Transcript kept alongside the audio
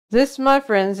This, my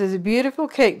friends, is a beautiful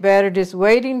cake batter just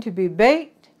waiting to be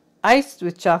baked, iced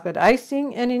with chocolate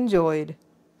icing, and enjoyed.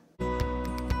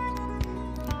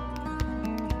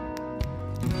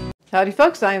 Howdy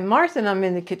folks, I am Martha and I'm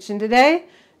in the kitchen today.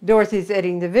 Dorothy's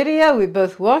editing the video. We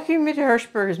both welcome you to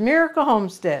Hirschberger's Miracle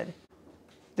Homestead.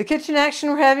 The kitchen action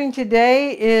we're having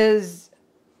today is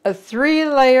a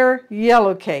 3-layer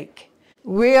yellow cake.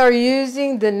 We are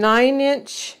using the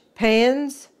 9-inch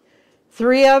pans,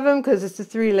 3 of them because it's a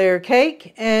 3-layer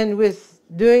cake, and with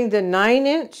doing the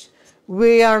 9-inch,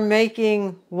 we are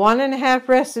making 1.5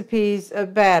 recipes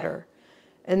of batter.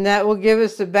 And that will give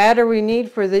us the batter we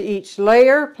need for each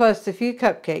layer plus a few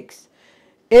cupcakes.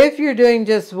 If you're doing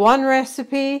just one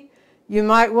recipe, you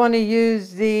might want to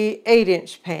use the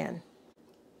 8-inch pan.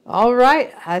 All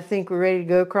right, I think we're ready to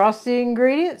go across the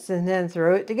ingredients and then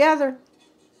throw it together.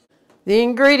 The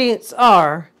ingredients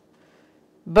are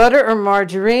butter or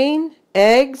margarine,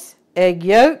 eggs, egg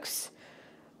yolks,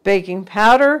 baking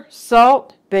powder,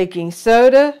 salt, baking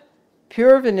soda,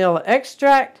 pure vanilla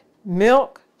extract,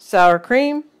 milk, sour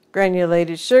cream,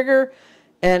 granulated sugar,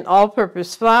 and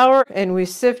all-purpose flour, and we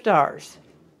sift ours.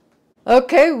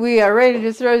 Okay, we are ready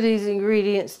to throw these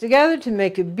ingredients together to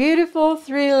make a beautiful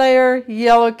 3-layer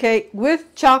yellow cake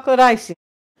with chocolate icing.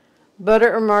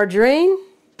 Butter or margarine,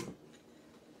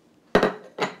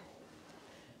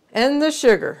 and the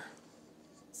sugar.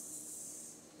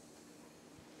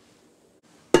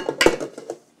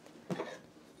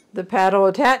 The paddle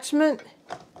attachment.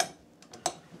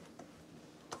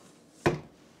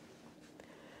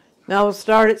 Now we'll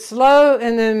start it slow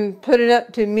and then put it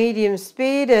up to medium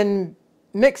speed and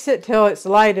mix it till it's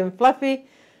light and fluffy.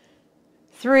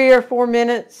 3 or 4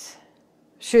 minutes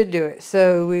should do it.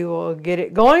 So we will get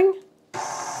it going.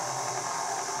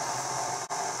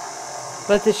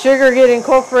 Let the sugar get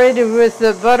incorporated with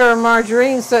the butter or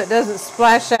margarine so it doesn't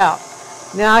splash out.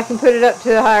 Now I can put it up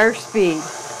to a higher speed.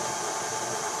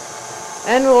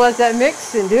 And we'll let that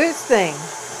mix and do its thing.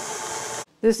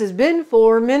 This has been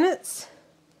 4 minutes.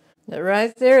 That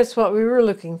right there is what we were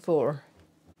looking for.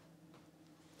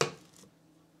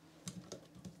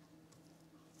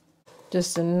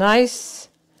 Just a nice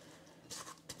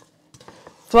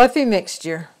fluffy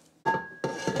mixture.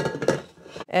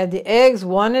 Add the eggs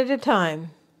one at a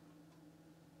time.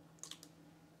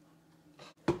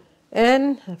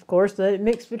 And of course let it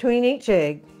mix between each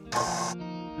egg.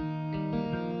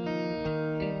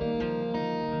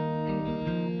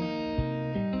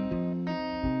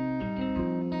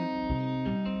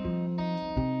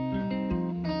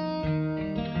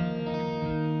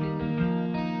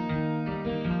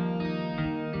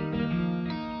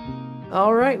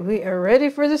 All right, we are ready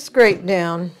for the scrape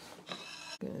down.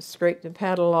 I'm going to scrape the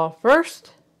paddle off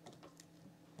first.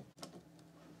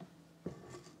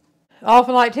 I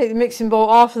often like to take the mixing bowl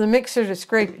off of the mixer to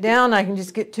scrape it down. I can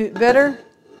just get to it better.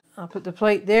 I'll put the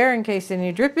plate there in case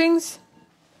any drippings.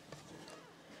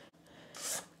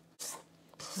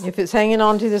 If it's hanging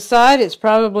onto the side, it's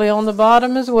probably on the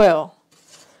bottom as well.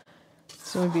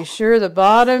 So be sure the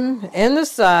bottom and the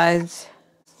sides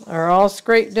are all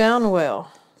scraped down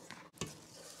well.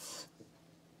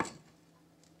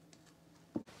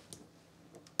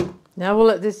 Now we'll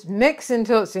let this mix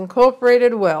until it's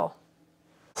incorporated well.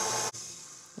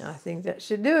 I think that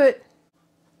should do it.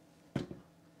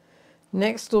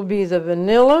 Next will be the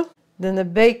vanilla, then the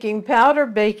baking powder,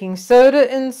 baking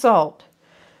soda, and salt.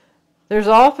 There's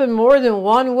often more than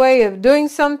one way of doing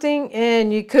something,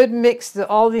 and you could mix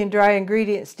all the dry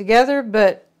ingredients together,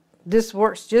 but this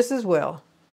works just as well.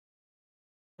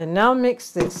 And now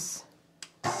mix this.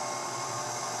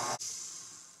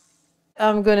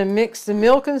 I'm going to mix the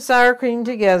milk and sour cream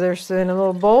together. So in a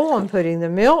little bowl, I'm putting the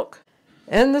milk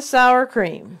and the sour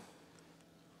cream.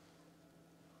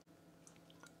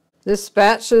 This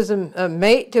spatula is a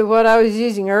mate to what I was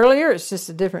using earlier. It's just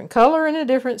a different color and a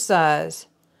different size.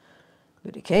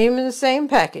 But it came in the same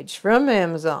package from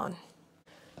Amazon.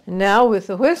 And now with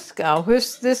the whisk, I'll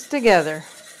whisk this together.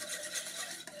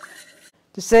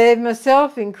 To save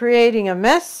myself in creating a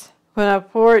mess, when I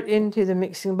pour it into the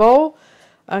mixing bowl,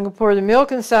 I'm going to pour the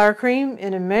milk and sour cream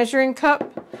in a measuring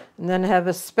cup and then have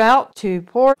a spout to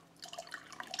pour.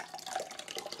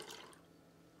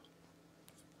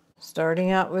 Starting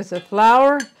out with the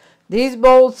flour. These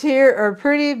bowls here are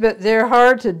pretty, but they're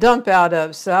hard to dump out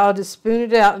of, so I'll just spoon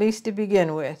it out at least to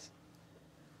begin with.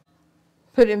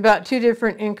 Put it in about 2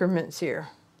 different increments here.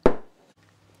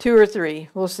 2 or 3,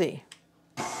 we'll see.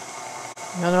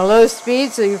 On a low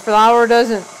speed so your flour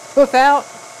doesn't poof out.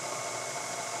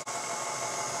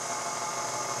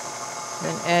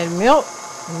 Then add milk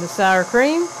and the sour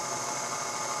cream.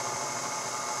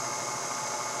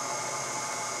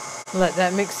 Let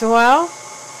that mix a while.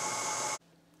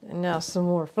 And now some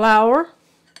more flour.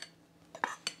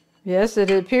 Yes,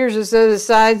 it appears as though the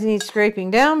sides need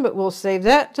scraping down, but we'll save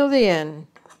that till the end.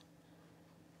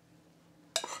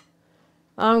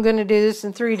 I'm going to do this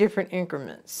in 3 different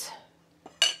increments.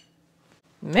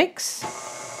 Mix.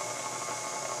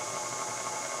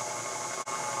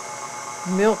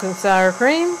 Milk and sour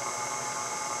cream.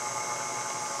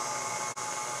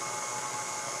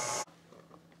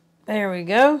 There we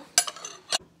go.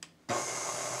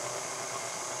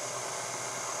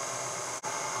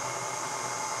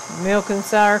 Milk and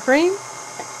sour cream.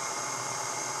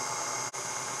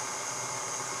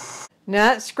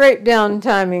 Now it's scrape down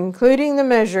time, including the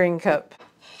measuring cup.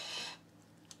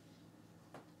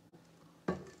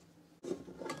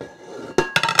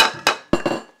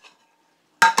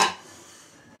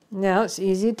 Now it's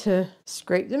easy to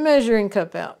scrape the measuring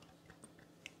cup out.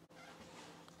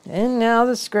 And now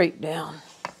the scrape down.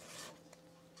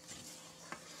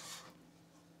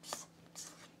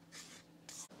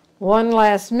 One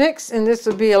last mix, and this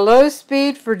will be a low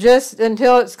speed for just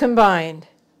until it's combined.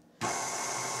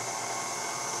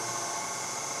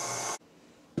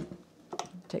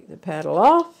 Take the paddle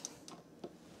off.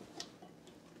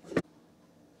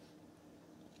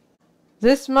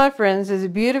 This, my friends, is a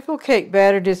beautiful cake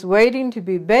batter just waiting to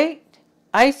be baked,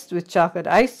 iced with chocolate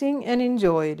icing, and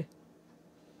enjoyed.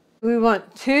 We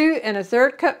want 2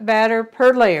 1/3 cup batter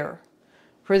per layer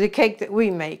for the cake that we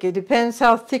make. It depends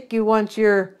how thick you want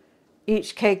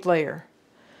each cake layer.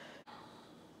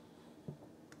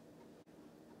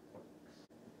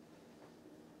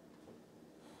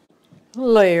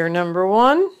 Layer number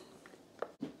 1.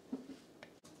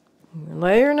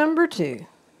 Layer number 2.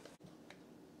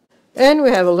 And we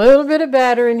have a little bit of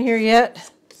batter in here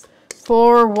yet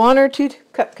for 1 or 2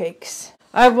 cupcakes.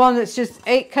 I have one that's just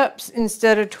 8 cups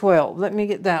instead of 12. Let me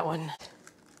get that one.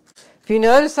 If you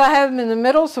notice, I have them in the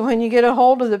middle, so when you get a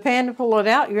hold of the pan to pull it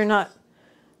out, you're not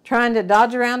trying to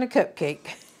dodge around a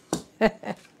cupcake.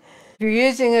 If you're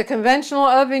using a conventional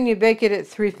oven, you bake it at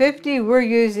 350. We're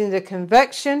using the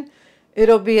convection.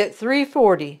 It'll be at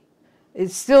 340.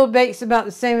 It still bakes about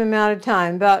the same amount of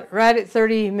time, about right at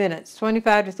 30 minutes,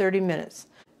 25 to 30 minutes.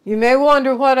 You may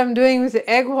wonder what I'm doing with the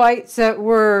egg whites that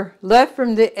were left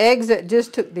from the eggs that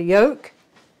just took the yolk.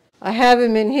 I have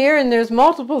them in here, and there's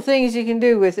multiple things you can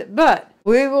do with it, but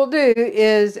what we will do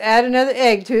is add another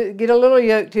egg to it, get a little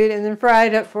yolk to it, and then fry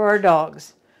it up for our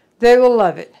dogs. They will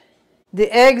love it.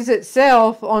 The eggs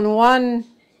itself on one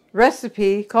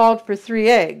recipe called for 3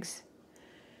 eggs.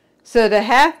 So to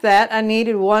half that, I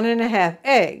needed 1 1/2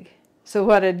 egg. So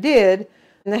what I did,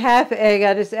 in the half egg,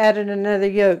 I just added another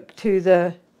yolk to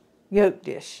the yolk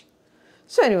dish.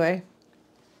 So anyway,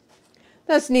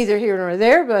 that's neither here nor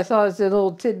there, but I thought it was a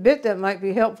little tidbit that might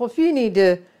be helpful if you need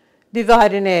to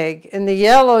divide an egg. And the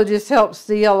yellow just helps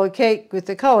the yellow cake with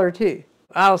the color too.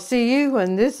 I'll see you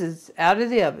when this is out of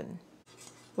the oven.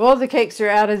 Well, the cakes are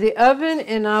out of the oven,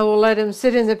 and I will let them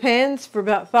sit in the pans for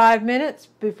about 5 minutes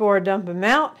before I dump them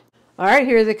out. All right,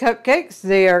 here are the cupcakes.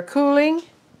 They are cooling.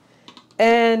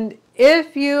 And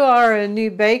if you are a new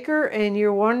baker and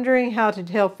you're wondering how to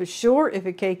tell for sure if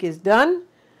a cake is done,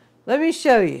 let me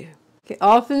show you. Okay,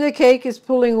 often the cake is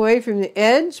pulling away from the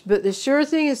edge, but the sure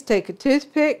thing is take a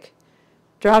toothpick,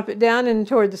 drop it down in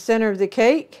toward the center of the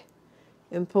cake,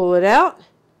 and pull it out.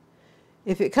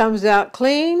 If it comes out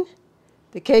clean,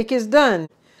 the cake is done.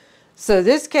 So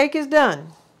this cake is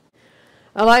done.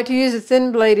 I like to use a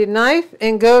thin bladed knife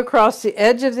and go across the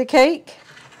edge of the cake.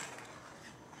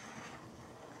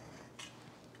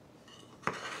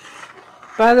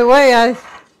 By the way,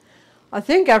 I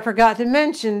think I forgot to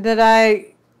mention that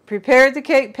I prepared the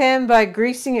cake pan by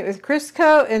greasing it with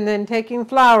Crisco and then taking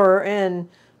flour and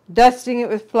dusting it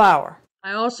with flour.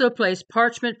 I also placed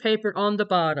parchment paper on the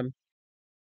bottom.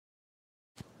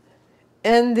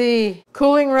 And the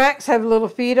cooling racks have little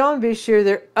feet on. Be sure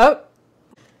they're up.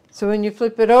 So when you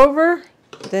flip it over,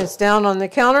 then it's down on the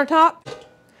countertop.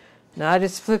 Now I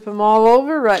just flip them all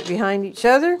over right behind each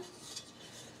other.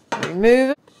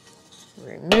 Remove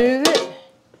it,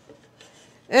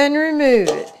 and remove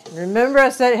it. Remember I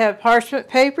said have parchment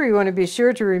paper. You want to be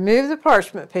sure to remove the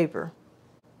parchment paper.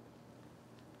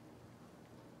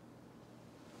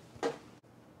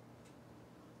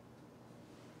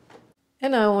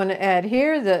 And I want to add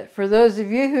here that for those of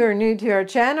you who are new to our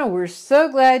channel, we're so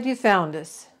glad you found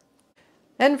us.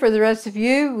 And for the rest of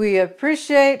you, we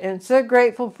appreciate and so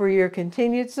grateful for your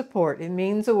continued support. It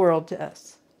means the world to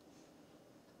us.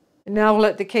 And now we'll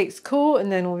let the cakes cool,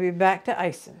 and then we'll be back to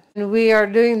icing. And we are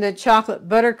doing the chocolate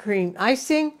buttercream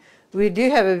icing. We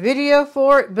do have a video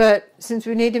for it, but since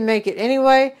we need to make it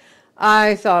anyway,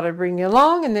 I thought I'd bring you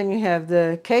along, and then you have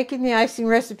the cake and the icing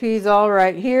recipes all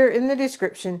right here in the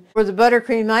description. For the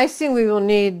buttercream icing, we will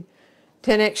need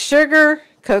 10x sugar,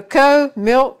 cocoa,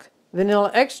 milk,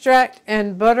 vanilla extract,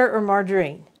 and butter or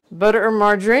margarine. Butter or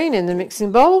margarine in the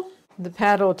mixing bowl, the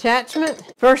paddle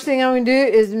attachment. First thing I'm going to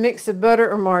do is mix the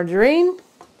butter or margarine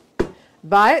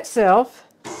by itself.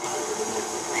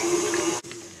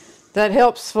 That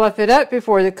helps fluff it up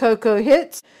before the cocoa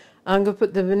hits. I'm going to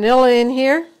put the vanilla in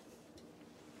here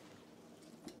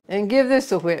and give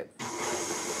this a whip.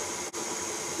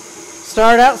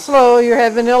 Start out slow, you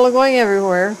have vanilla going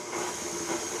everywhere.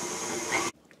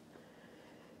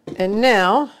 And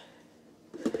now,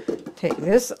 take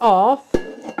this off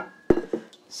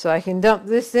so I can dump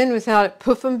this in without it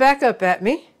poofing back up at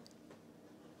me.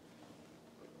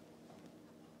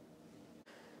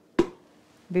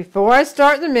 Before I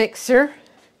start the mixer,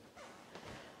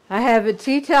 I have a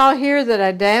tea towel here that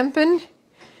I dampened,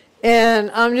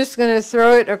 and I'm just going to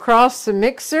throw it across the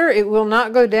mixer. It will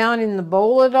not go down in the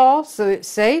bowl at all, so it's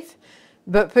safe.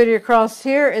 But put it across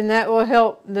here, and that will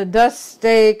help the dust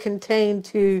stay contained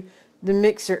to the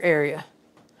mixer area.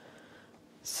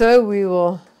 So we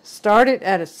will start it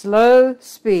at a slow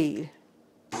speed.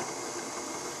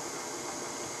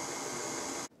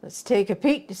 Let's take a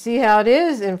peek to see how it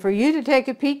is, and for you to take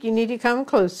a peek, you need to come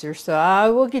closer, so I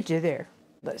will get you there.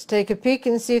 Let's take a peek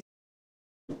and see.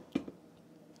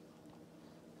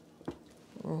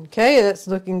 Okay, that's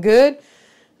looking good.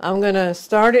 I'm going to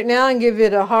start it now and give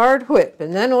it a hard whip,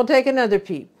 and then we'll take another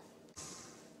peep.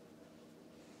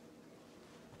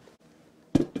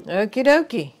 Okie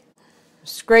dokie.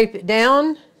 Scrape it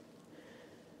down.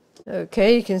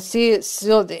 Okay, you can see it's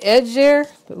still at the edge there,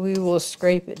 but we will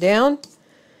scrape it down.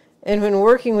 And when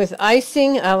working with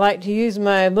icing, I like to use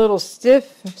my little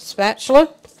stiff spatula.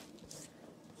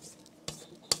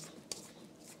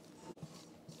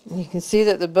 You can see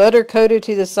that the butter coated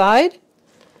to the side.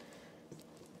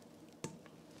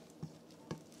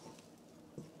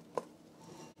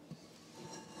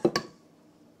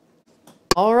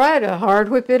 All right, a hard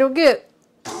whip it'll get.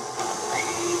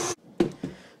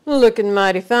 Looking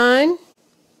mighty fine.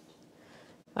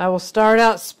 I will start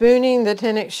out spooning the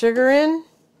 10x sugar in.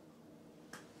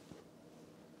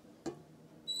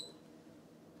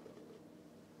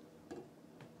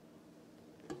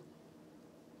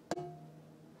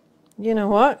 You know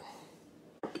what?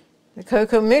 The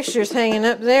cocoa mixture is hanging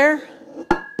up there.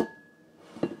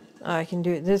 I can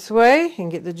do it this way and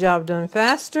get the job done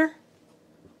faster.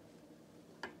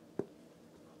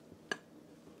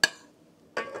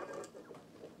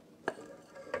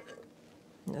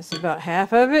 That's about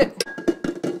half of it.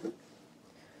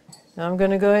 Now I'm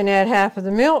going to go ahead and add half of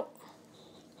the milk.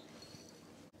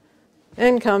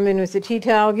 And come in with the tea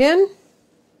towel again,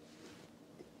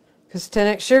 because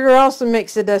 10x sugar also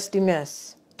makes a dusty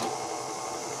mess.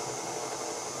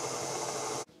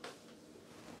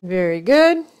 Very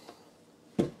good.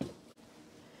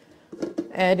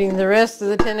 Adding the rest of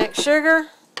the 10x sugar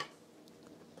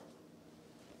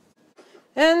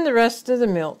and the rest of the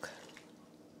milk.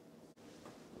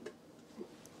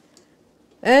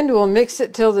 And we'll mix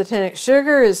it till the 10x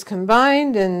sugar is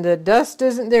combined and the dust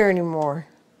isn't there anymore.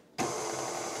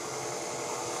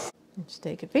 Let's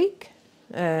take a peek.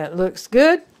 It looks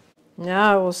good.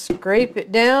 Now I will scrape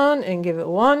it down and give it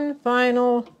one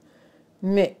final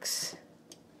mix.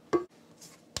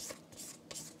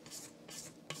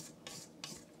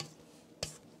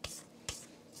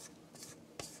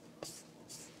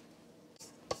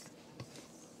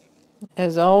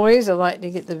 As always, I like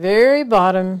to get the very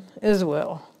bottom as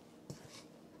well.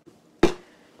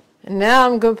 And now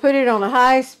I'm going to put it on a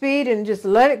high speed and just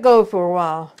let it go for a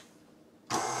while.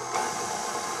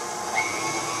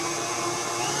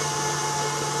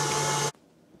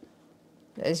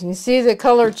 As you can see, the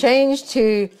color changed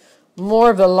to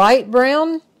more of a light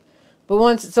brown, but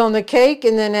once it's on the cake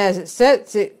and then as it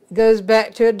sets, it goes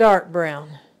back to a dark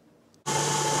brown.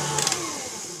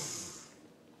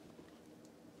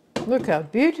 Look how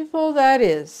beautiful that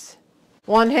is.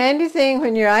 One handy thing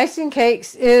when you're icing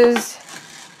cakes is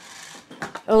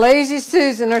a lazy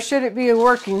Susan, or should it be a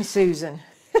working Susan?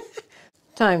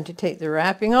 Time to take the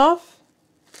wrapping off.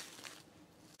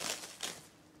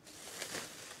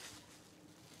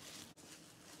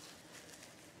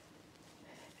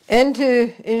 And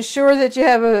to ensure that you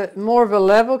have more of a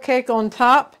level cake on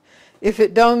top, if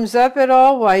it domes up at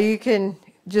all, why, you can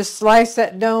just slice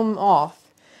that dome off.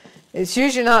 It's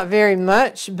usually not very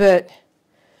much, but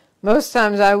most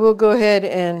times I will go ahead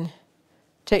and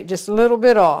take just a little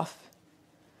bit off.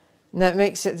 And that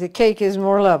makes it, the cake is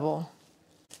more level.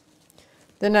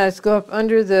 Then I just go up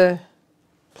under the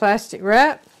plastic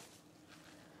wrap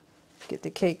Get the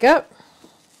cake up.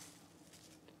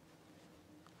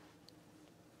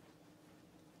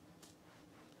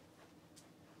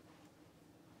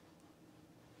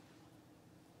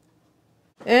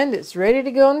 And it's ready to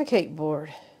go on the cake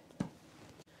board.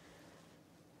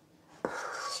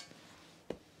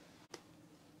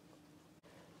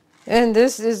 And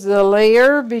this is the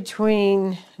layer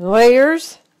between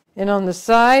layers. And on the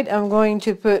side, I'm going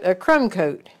to put a crumb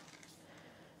coat.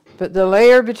 But the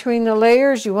layer between the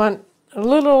layers, you want a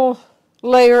little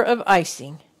layer of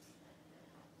icing.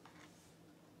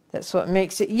 That's what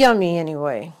makes it yummy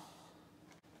anyway.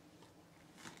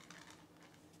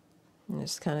 And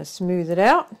just kind of smooth it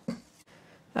out.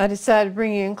 I decided to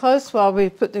bring you in close while we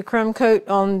put the crumb coat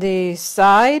on the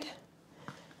side.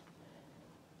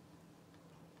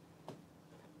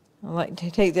 I like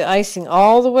to take the icing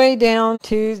all the way down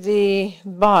to the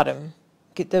bottom.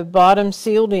 Get the bottom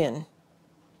sealed in.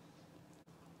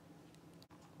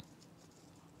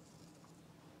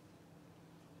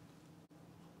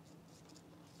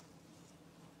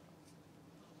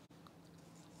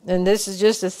 And this is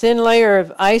just a thin layer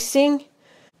of icing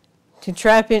to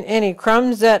trap in any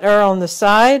crumbs that are on the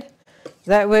side.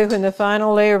 That way when the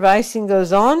final layer of icing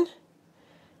goes on,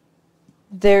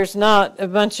 there's not a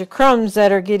bunch of crumbs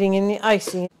that are getting in the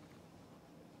icing.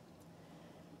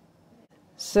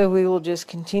 So we will just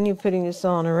continue putting this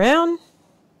on around.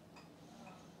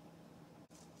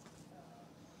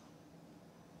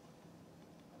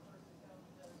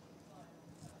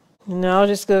 And now I'll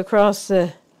just go across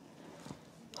the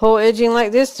whole edging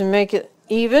like this to make it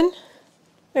even.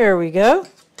 There we go.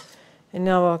 And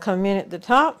now I'll come in at the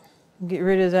top, get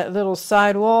rid of that little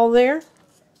side wall there.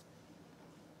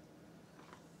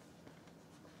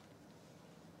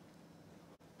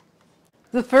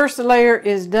 The first layer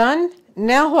is done.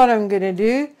 Now what I'm going to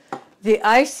do, the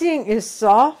icing is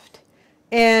soft,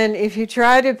 and if you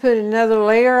try to put another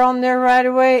layer on there right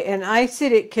away and ice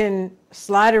it, it can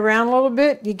slide around a little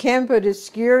bit. You can put a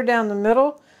skewer down the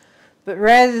middle, but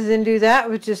rather than do that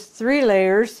with just 3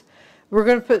 layers, we're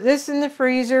going to put this in the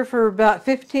freezer for about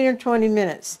 15 or 20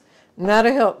 minutes. And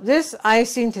that'll help this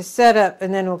icing to set up,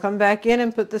 and then we'll come back in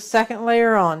and put the second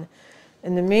layer on.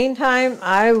 In the meantime,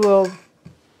 I will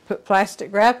put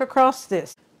plastic wrap across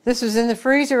this. This was in the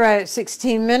freezer right at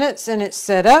 16 minutes and it's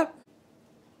set up.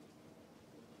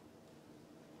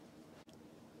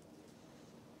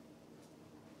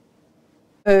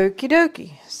 Okie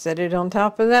dokie. Set it on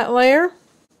top of that layer.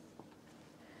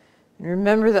 And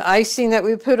remember, the icing that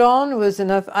we put on was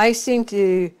enough icing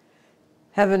to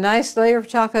have a nice layer of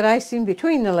chocolate icing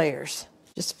between the layers.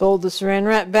 Just fold the saran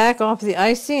wrap back off the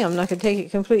icing. I'm not going to take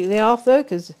it completely off though,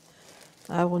 because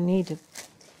I will need to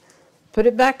put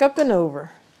it back up and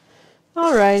over.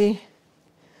 Alrighty.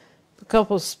 A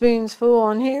couple spoons full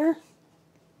on here.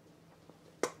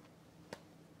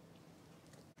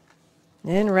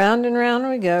 And round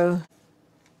we go.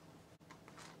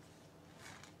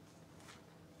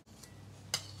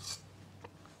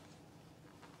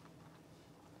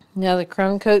 Now the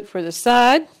crumb coat for the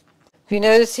side. If you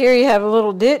notice here, you have a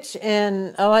little ditch,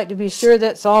 and I like to be sure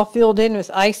that's all filled in with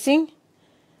icing.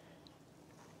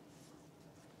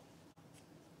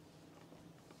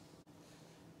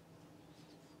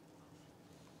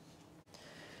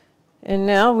 And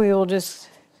now we will just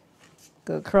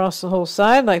go across the whole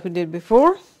side like we did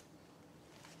before.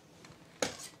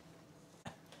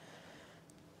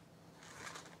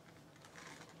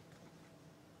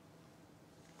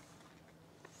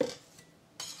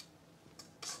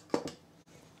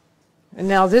 And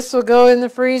now this will go in the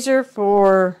freezer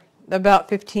for about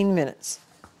 15 minutes.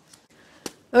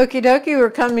 Okie dokie, we're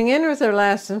coming in with our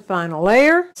last and final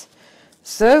layer.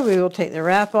 So we will take the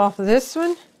wrap off of this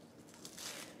one.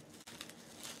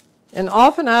 And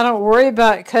often I don't worry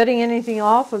about cutting anything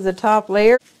off of the top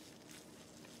layer.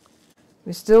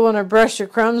 We still want to brush the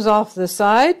crumbs off the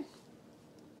side.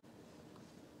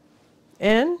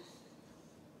 And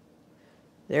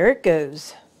there it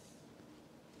goes.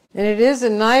 And it is a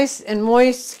nice and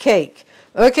moist cake.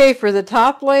 Okay, for the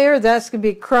top layer, that's going to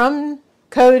be crumb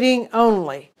coating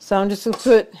only. So I'm just going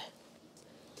to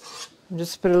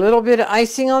put a little bit of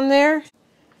icing on there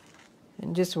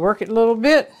and just work it a little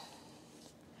bit.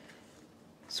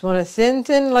 Just want a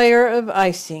thin layer of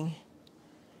icing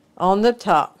on the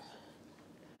top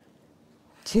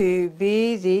to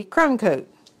be the crumb coat.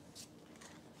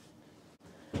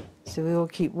 So we will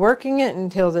keep working it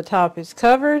until the top is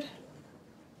covered.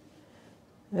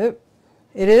 Oop.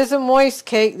 It is a moist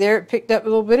cake. There it picked up a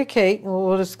little bit of cake, and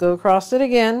we'll just go across it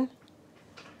again.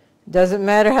 Doesn't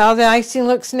matter how the icing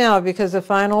looks now, because the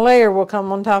final layer will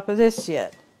come on top of this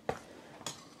yet.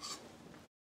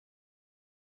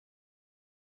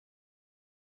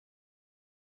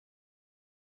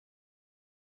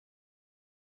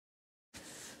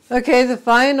 Okay, the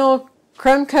final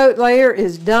crumb coat layer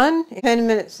is done. 10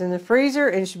 minutes in the freezer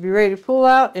and should be ready to pull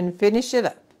out and finish it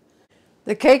up.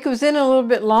 The cake was in a little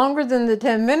bit longer than the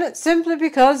 10 minutes simply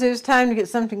because it was time to get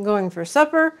something going for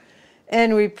supper,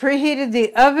 and we preheated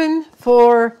the oven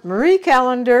for Marie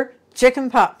Callender chicken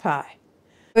pot pie.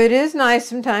 It is nice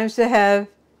sometimes to have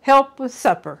help with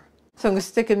supper. So I'm going to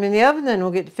stick them in the oven, then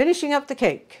we'll get to finishing up the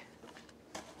cake.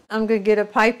 I'm going to get a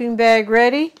piping bag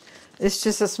ready. It's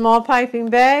just a small piping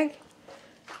bag.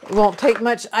 It won't take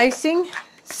much icing,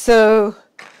 so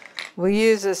we'll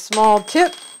use a small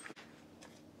tip.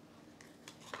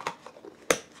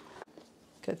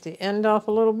 Cut the end off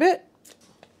a little bit.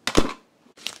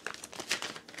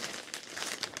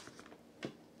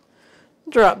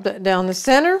 Drop that down the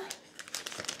center.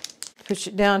 Push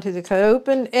it down to the cut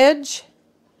open edge.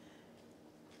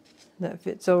 That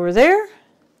fits over there.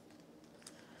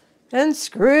 And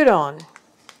screw it on.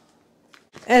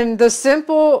 And the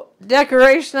simple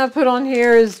decoration I put on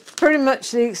here is pretty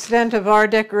much the extent of our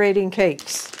decorating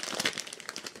cakes.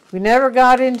 We never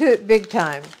got into it big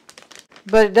time.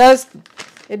 But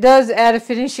it does add a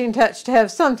finishing touch to have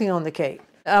something on the cake.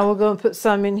 I will go and put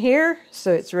some in here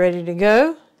so it's ready to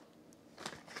go.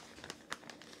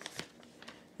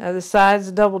 Now the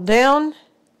sides double down.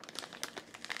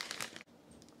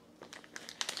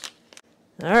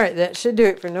 All right, that should do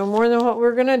it for no more than what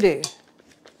we're going to do.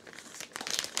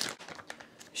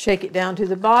 Shake it down to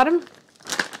the bottom.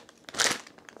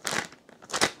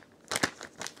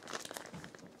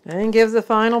 And give the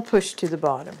final push to the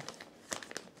bottom.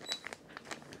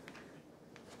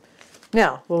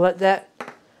 Now, we'll let that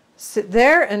sit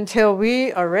there until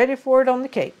we are ready for it on the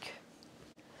cake.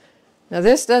 Now,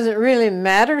 this doesn't really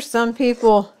matter. Some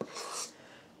people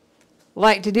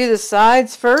like to do the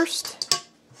sides first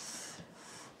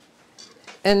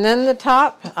and then the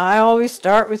top. I always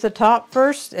start with the top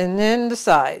first and then the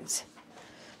sides.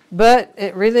 But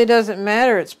it really doesn't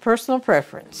matter. It's personal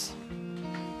preference.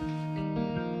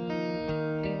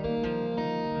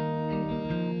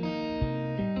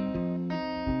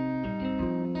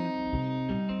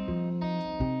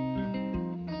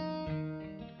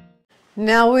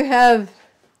 Now we have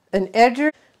an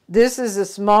edger. This is the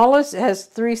smallest. It has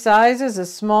 3 sizes, a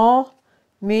small,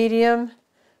 medium,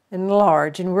 and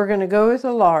large. And we're going to go with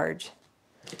a large.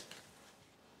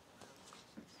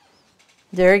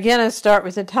 There again, I start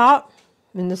with the top.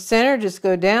 In the center, just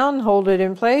go down, hold it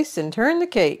in place, and turn the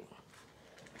cake.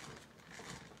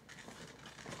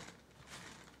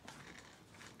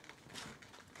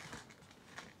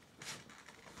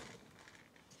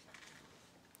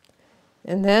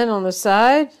 And then on the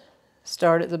side,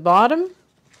 start at the bottom,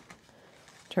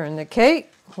 turn the cake.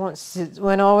 Once it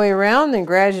went all the way around, then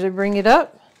gradually bring it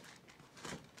up.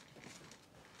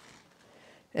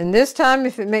 And this time,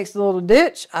 if it makes a little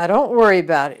ditch, I don't worry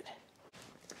about it.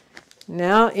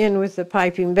 Now in with the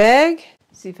piping bag.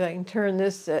 See if I can turn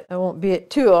this so I won't be at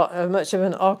too much of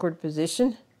an awkward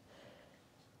position.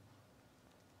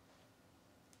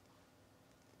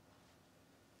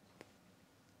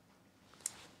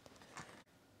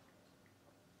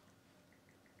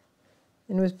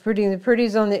 And with putting the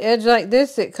pretties on the edge like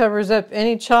this, it covers up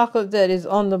any chocolate that is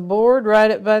on the board right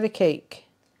up by the cake.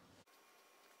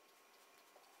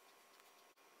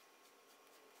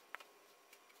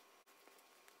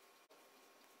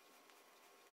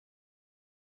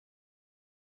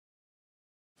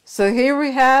 So here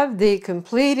we have the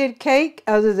completed cake,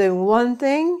 other than one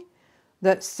thing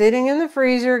that's sitting in the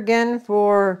freezer again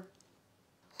for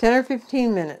 10 or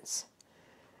 15 minutes.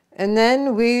 And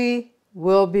then we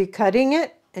will be cutting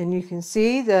it, and you can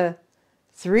see the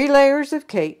 3 layers of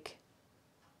cake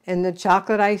and the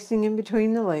chocolate icing in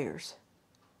between the layers.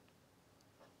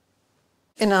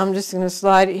 And I'm just going to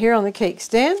slide it here on the cake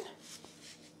stand.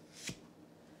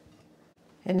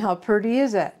 And how pretty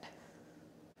is that?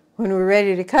 When we're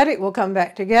ready to cut it, we'll come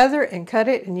back together and cut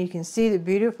it, and you can see the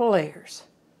beautiful layers.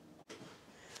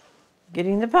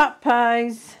 Getting the pot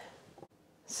pies.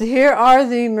 So here are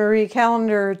the Marie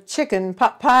Callender chicken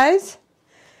pot pies.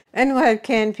 And we'll have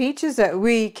canned peaches that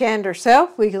we canned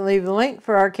ourselves. We can leave a link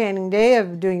for our canning day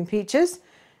of doing peaches.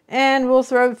 And we'll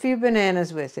throw a few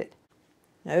bananas with it.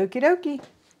 Okie dokie.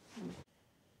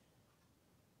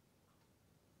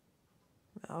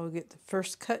 I'll get the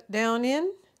first cut down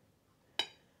in.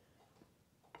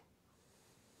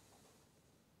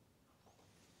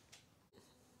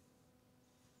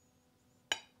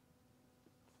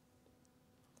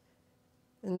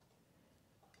 And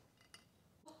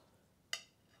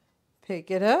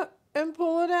pick it up and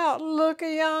pull it out. Look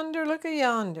a yonder, look a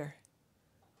yonder.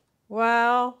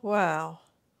 Wow, wow.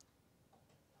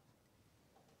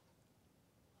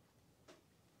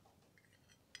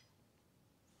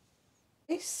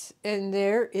 slice, and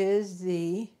there is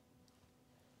the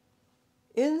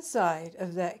inside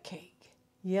of that cake.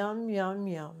 Yum, yum,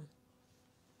 yum.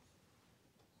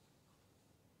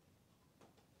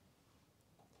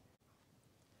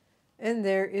 And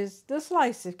there is the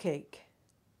slice of cake.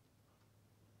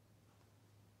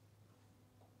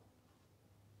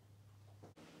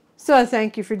 So I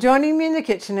thank you for joining me in the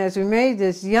kitchen as we made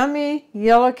this yummy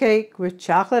yellow cake with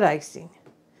chocolate icing.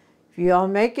 If you all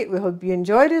make it, we hope you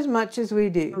enjoyed as much as we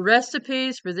do.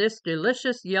 Recipes for this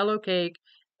delicious yellow cake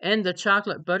and the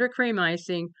chocolate buttercream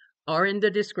icing are in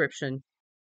the description.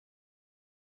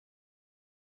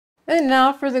 And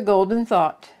now for the golden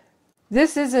thought.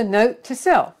 This is a note to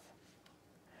self.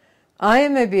 I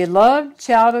am a beloved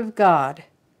child of God.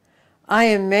 I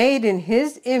am made in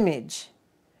His image.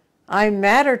 I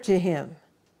matter to Him.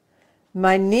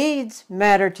 My needs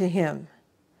matter to Him.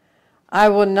 I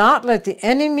will not let the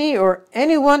enemy or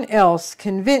anyone else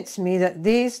convince me that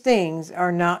these things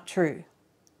are not true.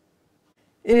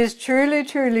 It is truly,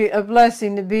 truly a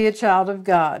blessing to be a child of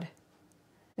God.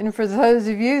 And for those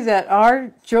of you that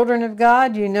are children of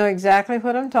God, you know exactly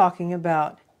what I'm talking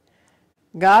about.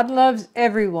 God loves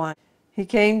everyone. He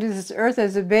came to this earth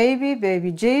as a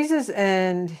baby Jesus,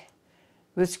 and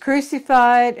was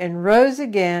crucified and rose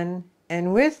again,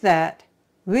 and with that,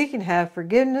 we can have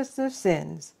forgiveness of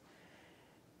sins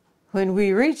when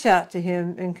we reach out to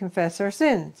Him and confess our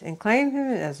sins and claim Him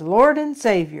as Lord and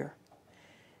Savior.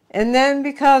 And then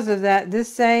because of that,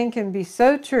 this saying can be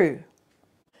so true.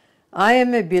 I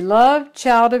am a beloved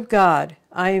child of God.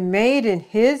 I am made in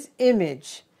His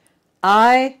image.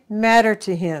 I matter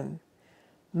to Him.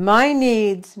 My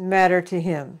needs matter to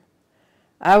Him.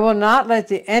 I will not let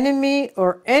the enemy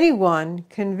or anyone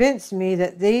convince me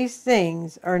that these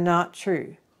things are not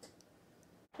true.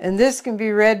 And this can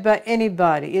be read by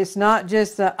anybody. It's not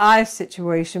just the I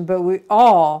situation, but we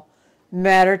all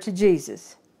matter to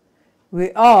Jesus.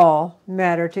 We all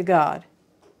matter to God.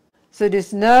 So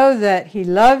just know that He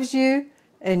loves you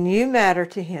and you matter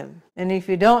to Him. And if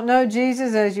you don't know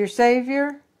Jesus as your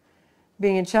Savior,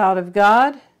 being a child of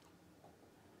God,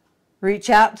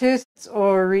 reach out to us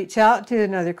or reach out to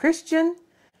another Christian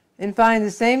and find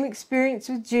the same experience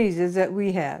with Jesus that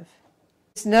we have.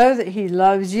 Just know that He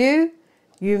loves you,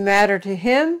 you matter to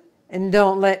Him, and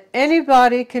don't let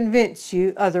anybody convince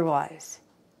you otherwise.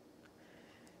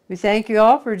 We thank you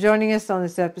all for joining us on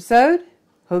this episode.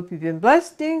 Hope you've been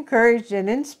blessed, encouraged, and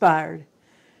inspired.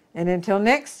 And until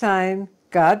next time,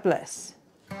 God bless.